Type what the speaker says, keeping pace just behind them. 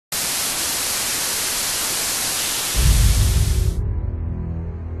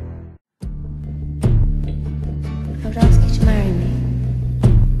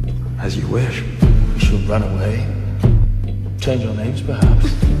wish. We should run away, change our names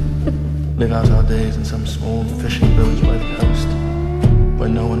perhaps, live out our days in some small fishing village by the coast, where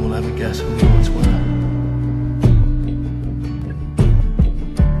no one will ever guess who we once were.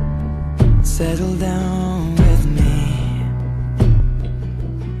 Settle down with me,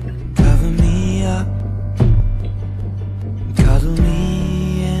 cover me up, cuddle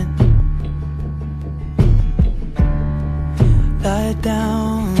me in, lie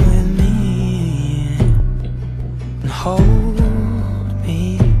down with me and hold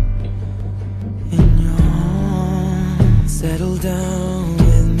me in your arms. Settle down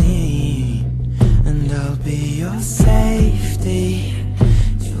with me and I'll be your safety.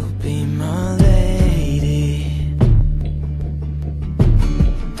 You'll be my lady.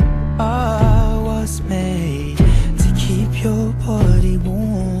 I was made to keep your body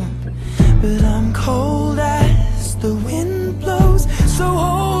warm, but I'm cold as the wind blows, so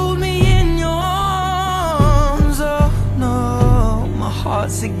hold me in your arms. Oh no, my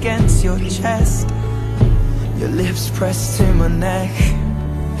heart's against your chest, your lips pressed to my neck.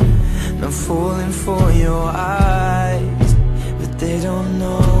 I'm falling for your eyes, but they don't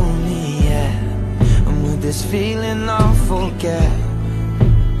know me yet. And with this feeling I'll forget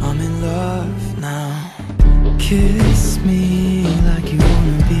I'm in love now. Kiss me like you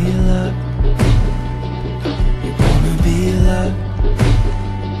wanna be loved. You wanna be loved.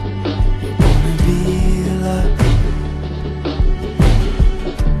 You wanna be loved.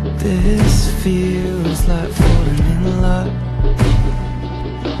 This feels like falling in love.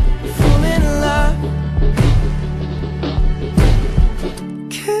 Falling in love.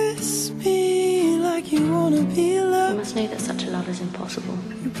 Kiss me like you wanna be loved. You must know that such a love is impossible.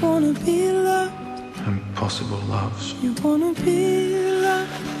 You wanna be loved. Impossible loves. You wanna be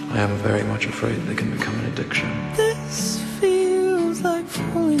loved. I am very much afraid they can become an addiction. This feels like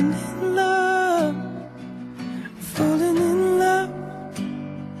falling in love. Falling in love.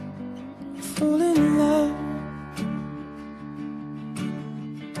 Falling in love.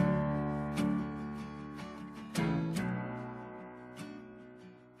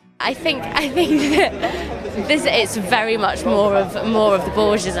 I think that it's very much more of the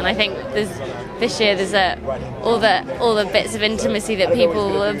Borgias, and I think this year there's all the bits of intimacy that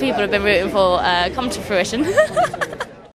people have been rooting for come to fruition.